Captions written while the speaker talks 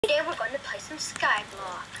Today we're going to play some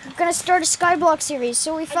Skyblock. We're gonna start a Skyblock series.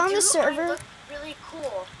 So we found the server. I look really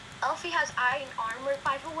cool. Elfie has iron armor,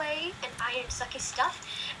 by the way, and iron sucky stuff.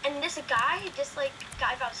 And this guy,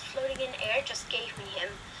 guy that was floating in air, just gave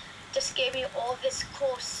me all this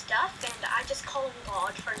cool stuff, and I just call him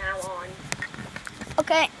God for now on.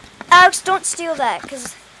 Okay, Alex, don't steal that,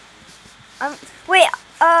 cause wait.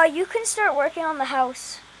 You can start working on the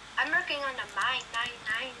house. I'm working on the mine.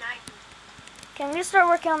 999. Okay, I'm gonna start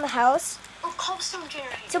working on the house. Oh, cobblestone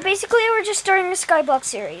generator. So basically, we're just starting a Skyblock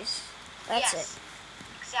series. That's it.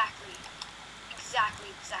 Exactly.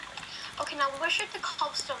 Okay, now where should the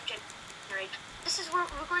cobblestone generator? This is where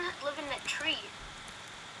we're going to live in that tree.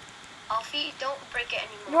 Alfie, don't break it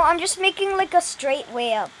anymore. No, I'm just making like a straight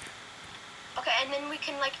way up. Okay, and then we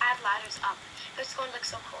can like add ladders up. It's going to look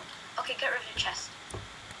so cool. Okay, get rid of the chest.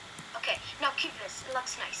 Okay, now keep this. It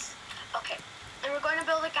looks nice. Okay, and we're going to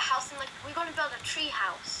build like a house, and like we're going to build a tree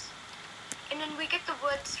house. And then we get the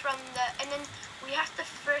woods from the, and then we have to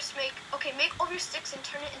first make all your sticks and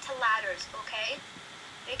turn it into ladders, okay?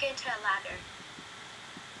 Make it into a ladder.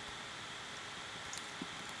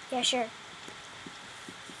 Yeah, sure.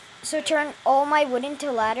 So turn all my wood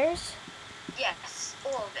into ladders? Yes,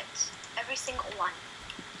 all of it. Every single one.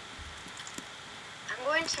 I'm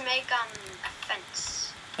going to make a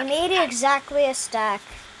fence. I made it exactly a stack.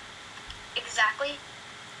 Exactly?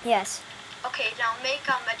 Yes. Okay, now make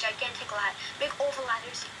a gigantic ladder. Make all the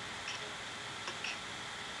ladders you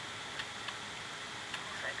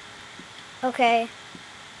can. Okay.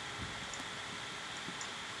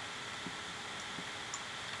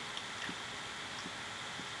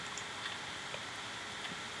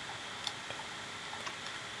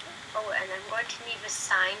 Oh, and I'm going to need a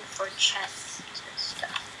sign for chests and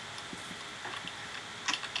stuff.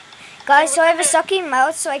 Guys, so I have a sucky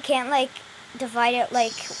mouse, so I can't like divide it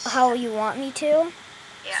like how you want me to.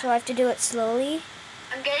 Yeah. So I have to do it slowly.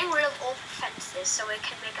 I'm getting rid of all the fences so I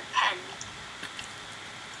can make a pen.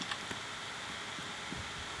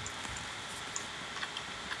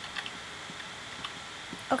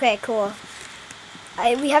 Okay, cool.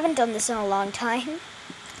 We haven't done this in a long time.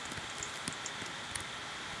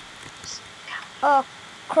 Oh,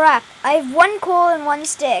 crap. I have 1 coal and 1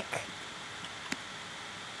 stick.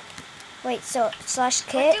 Wait, so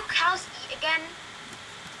 /kit? What do cows eat again?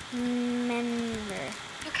 Remember.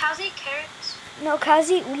 Do cows eat carrots? No, cows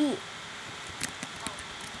eat wheat. Oh.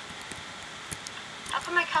 How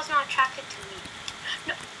come my cow's not attracted to wheat?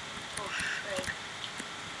 No. Oh, frig.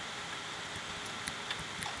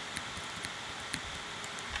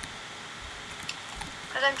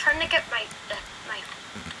 Because I'm trying to get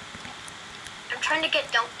I'm trying to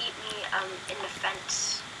get don't eat me in the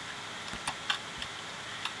fence.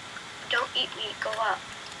 Don't eat me, go up.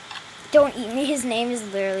 Don't eat me. His name is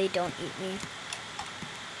literally Don't Eat Me.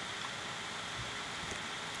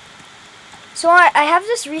 So I have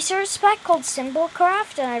this resource pack called Symbol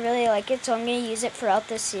Craft, and I really like it, so I'm going to use it throughout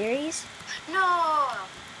this series. No!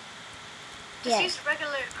 Just Yeah. use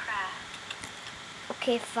regular craft.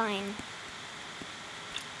 Okay, fine.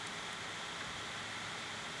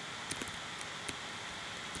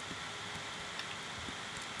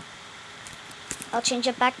 I'll change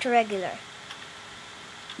it back to regular.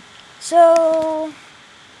 So,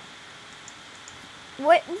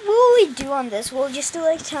 what will we do on this? We'll just do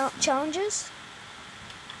like challenges?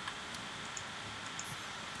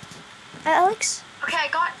 Alex? Okay, I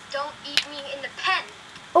got don't eat me in the pen.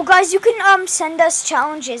 Oh guys, you can send us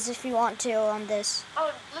challenges if you want to on this.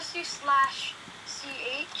 Oh, let's do /ch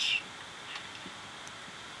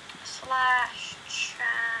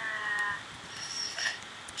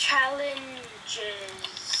challenges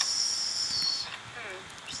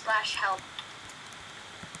 /help.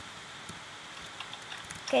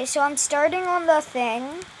 Okay, so I'm starting on the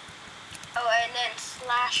thing. Oh, and then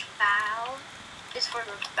 /val is for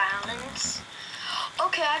the balance.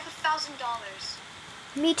 Okay, I have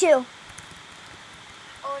 $1,000. Me too.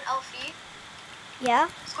 Oh, and Elfie, Yeah?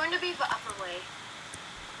 it's going to be the other way.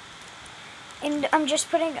 And I'm just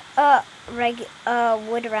putting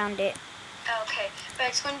wood around it. Okay, but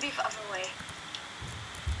it's going to be the other way.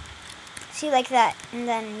 See, like that. And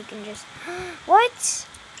then you can just... What?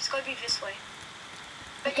 It's going to be this way.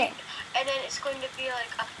 But Okay. And then it's going to be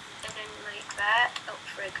like up, and then like that. Oh,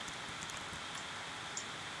 frig.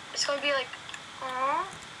 It's going to be like...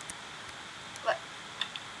 What?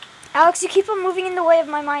 Alex, you keep on moving in the way of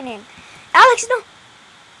my mining. Alex, no!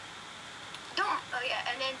 Don't. Oh, yeah,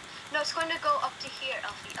 and then... No, it's going to go up to here,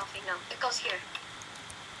 Elfie. Elfie, no. It goes here.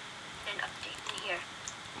 And up to here.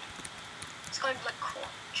 It's going to look cool.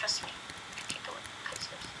 Trust me. Take a look.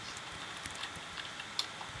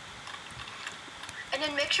 And And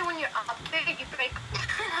then make sure when you're up there, you break dirt.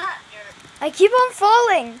 I keep on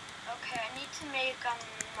falling. Okay, I need to make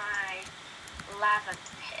my lava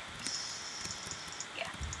pits. Yeah.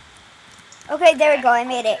 Okay, there we go. I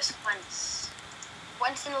made Do it. this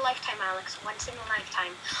once in a lifetime, Alex. Once in a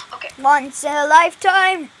lifetime. Okay. Once in a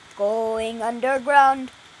lifetime, going underground.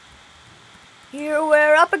 Here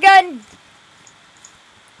we're up again.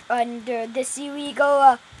 Under the sea we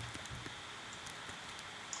go.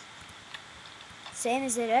 Same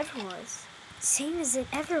as it ever was. Same as it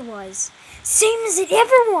ever was. Same as it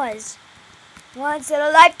ever was. Once in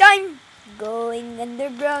a lifetime, going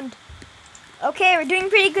underground. Okay, we're doing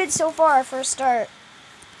pretty good so far for a start.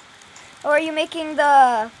 Or are you making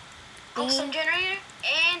the Some generator,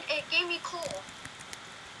 and it gave me coal.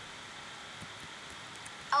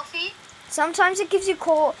 Alfie? Sometimes it gives you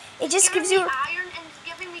coal. It just gives you iron and it's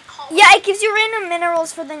giving me coal. Yeah, it gives you random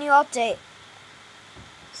minerals for the new update.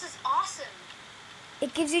 This is awesome.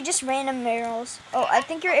 It gives you just random minerals. Oh, I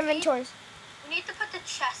think your inventory's... We need to put the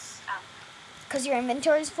chests up. Because your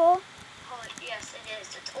inventory's full? Oh, yes, it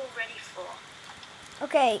is. It's already full.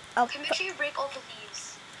 Okay, Okay, make sure you break all the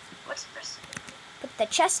leaves. What's this? Put the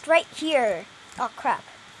chest right here. Oh, crap.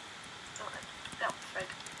 No, frig.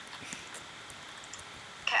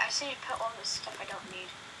 Okay, I just need to put all this stuff I don't need.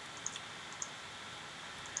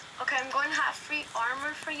 Okay, I'm going to have free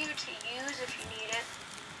armor for you to use if you need it.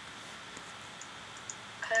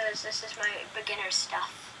 Because this is my beginner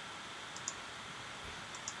stuff.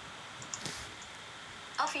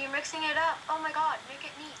 Alfie, you're mixing it up. Oh my god, make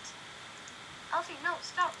it neat. Alfie, no,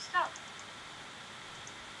 stop.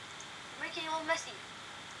 You're making it all messy.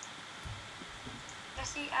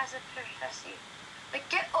 Messy as a messy. Like,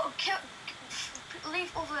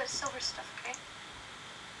 leave all the silver stuff, okay?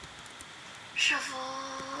 Shovel,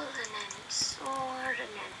 and then sword,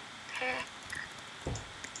 and then pick.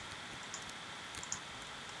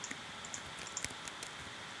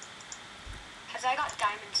 Because I got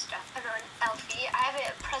diamond stuff. And then, Alfie, I have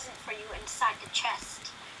a present for you inside the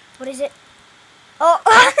chest. What is it? Oh!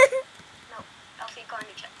 No, Alfie, go on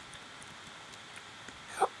your chest.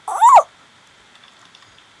 Oh!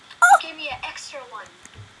 Give me an extra one.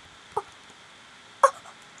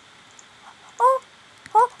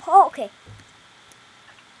 Oh, okay.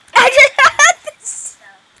 I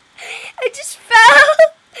just fell.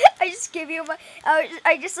 I just gave you my.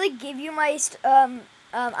 I just like gave you my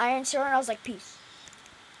iron sword, and I was like, peace.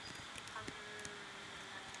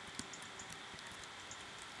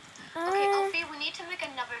 Okay, Alfie, we need to make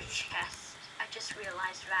another chest. I just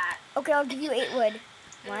realized that. Okay, I'll give you 8 wood.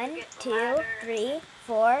 1, 2, 3,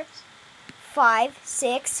 4, 5,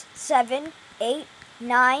 6, 7, 8,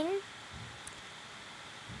 9.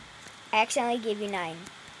 I accidentally gave you 9.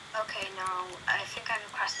 Okay, no, I think I have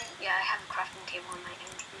a crafting. Yeah, I have a crafting table in my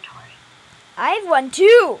inventory. I have one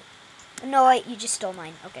too. No, wait, you just stole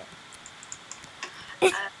mine. Okay.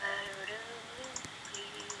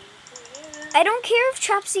 I don't care if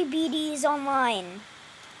Chopsy BD is online.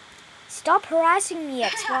 Stop harassing me,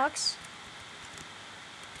 Xbox.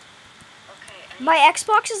 Okay. My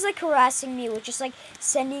Xbox is like harassing me, which is like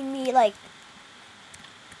sending me like,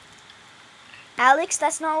 Alex,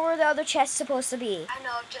 that's not where the other chest's supposed to be. I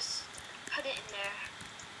know, just put it in there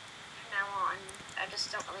from now on. I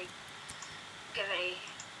just don't really give a...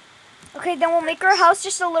 Okay, then we'll make our house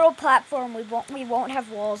just a little platform. We won't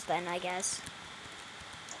have walls then, I guess.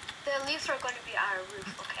 The leaves are going to be our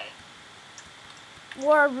roof, okay?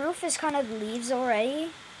 Well, our roof is kind of leaves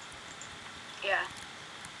already. Yeah.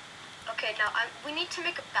 Okay, now we need to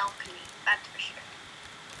make a balcony. That's for sure.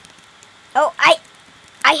 Oh,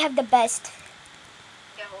 I have the best.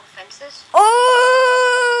 You have all fences?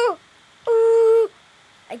 Oh! Ooh!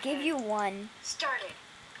 I gave you 1. Started.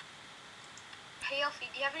 Hey, Alfie,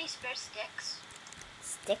 do you have any spare sticks?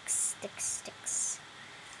 Sticks.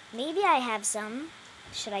 Maybe I have some.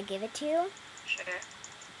 Should I give it to you? Sure.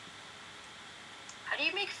 How do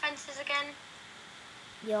you make fences again?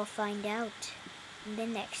 You'll find out in the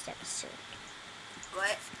next episode.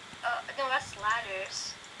 What? No, that's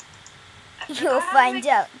ladders. You'll find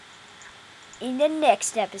out in the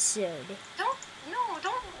next episode. Don't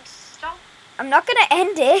stop. I'm not gonna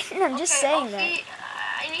end it. I'm just saying Alfie,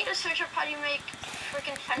 that. I need to search up how you make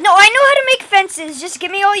freaking fences. No, I know how to make fences. Just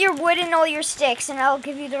give me all your wood and all your sticks, and I'll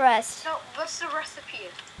give you the rest. No, what's the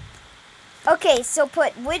recipe? Okay, so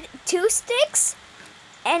put wood, 2 sticks,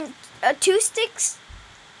 and 2 sticks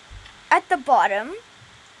at the bottom.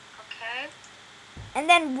 Okay. And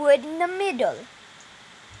then wood in the middle.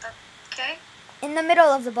 Okay. In the middle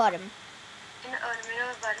of the bottom. In the middle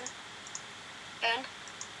of the button.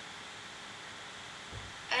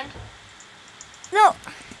 And? No.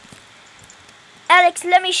 Alex,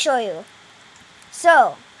 let me show you.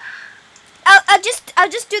 So, I'll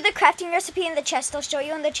just do the crafting recipe in the chest. I'll show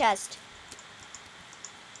you in the chest.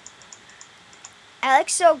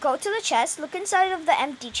 Alex, so go to the chest. Look inside of the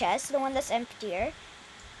empty chest, the one that's emptier.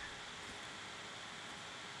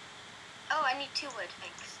 Oh, I need 2 wood,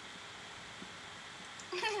 thanks.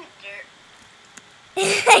 Dirt.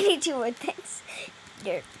 I need 2 wood, thanks.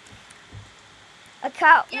 Dirt. A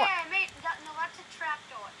cow. Yeah, I made that. No, that's a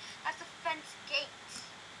trapdoor. That's a fence gate.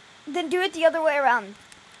 Then do it the other way around.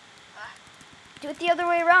 Huh? Do it the other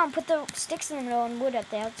way around. Put the sticks in the middle and wood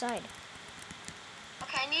at the outside.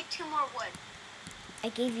 Okay, I need 2 more wood. I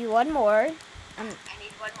gave you 1 more. I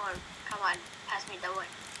need 1 more. Come on, pass me the wood.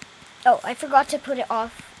 Oh, I forgot to put it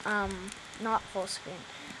off. Not full screen.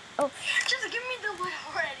 Oh. Just give me the wood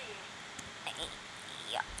already.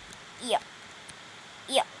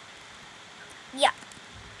 Yeah.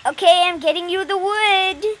 Okay, I'm getting you the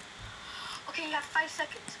wood. Okay, you have 5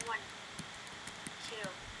 seconds. 1, 2,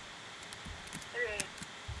 3,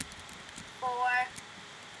 4,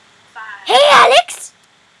 5. Hey, Alex!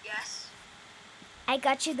 Yes. I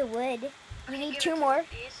got you the wood. You Okay, need give 2 it to more. me,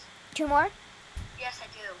 please. 2 more? Yes, I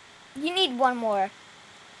do. You need 1 more.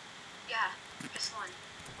 Yeah, just 1.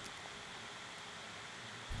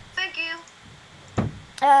 Thank you.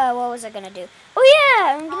 What was I gonna do? Oh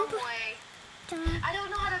yeah, I'm gonna Wrong put. way. I don't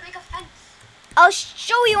know how to make a fence. I'll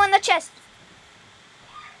show you on the chest.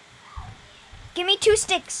 Give me 2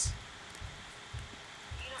 sticks.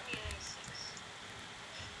 You don't need any sticks.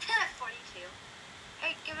 42.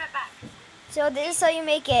 Hey, give it back. So this is how you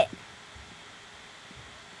make it.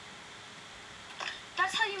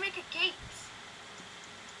 That's how you make a gate.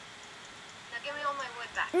 Now give me all my wood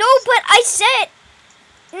back. No, but I said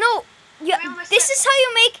no. Yeah, Give me all my this sticks. is how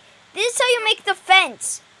you make. This is how you make the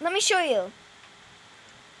fence. Let me show you.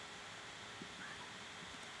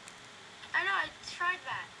 I know, I tried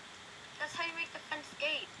that. That's how you make the fence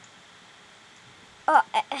gate. Oh,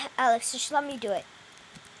 Alex, just let me do it.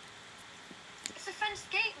 It's a fence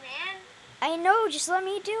gate, man. I know. Just let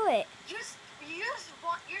me do it. You're just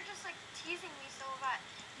like teasing me so that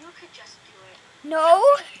you could just do it. No,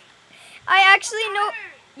 I actually know.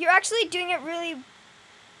 Hard. You're actually doing it really.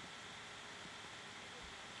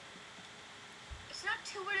 It's not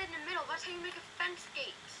 2 wood in the middle. That's how you make a fence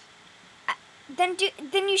gate. Then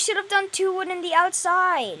you should have done 2 wood in the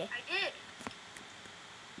outside. I did.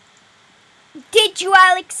 Did you,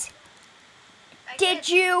 Alex? I Did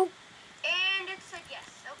you? And it said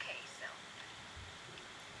yes. Okay, so.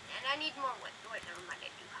 And I need more wood. Wait, never mind. I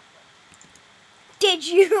do have wood. Did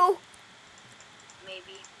you?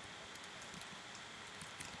 Maybe.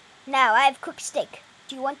 Now I have cooked steak.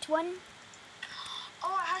 Do you want one?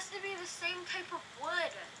 Oh, it has to be the same type of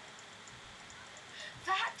wood.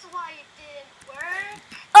 That's why it didn't work.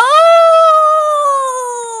 Oh!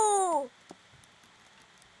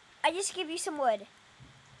 I just gave you some wood.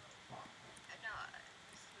 No,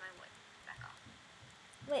 this is my wood. Back off.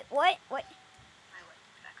 Wait, what? What? My wood.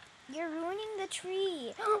 Back off. You're ruining the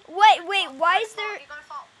tree. Wait, why is there? You're gonna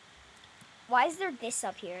fall. Why is there this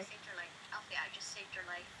up here? I saved your life. Alfie, I just saved your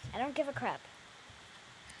life. I don't give a crap.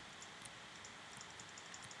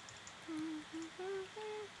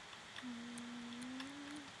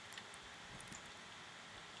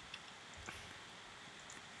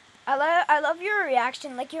 I love your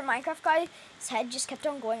reaction. Like your Minecraft guy's head just kept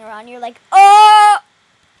on going around. You're like, oh!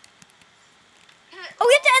 Oh,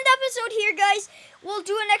 we have to end the episode here, guys. We'll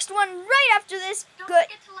do a next one right after this. Don't Good.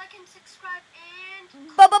 forget to like and subscribe and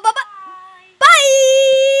Bye.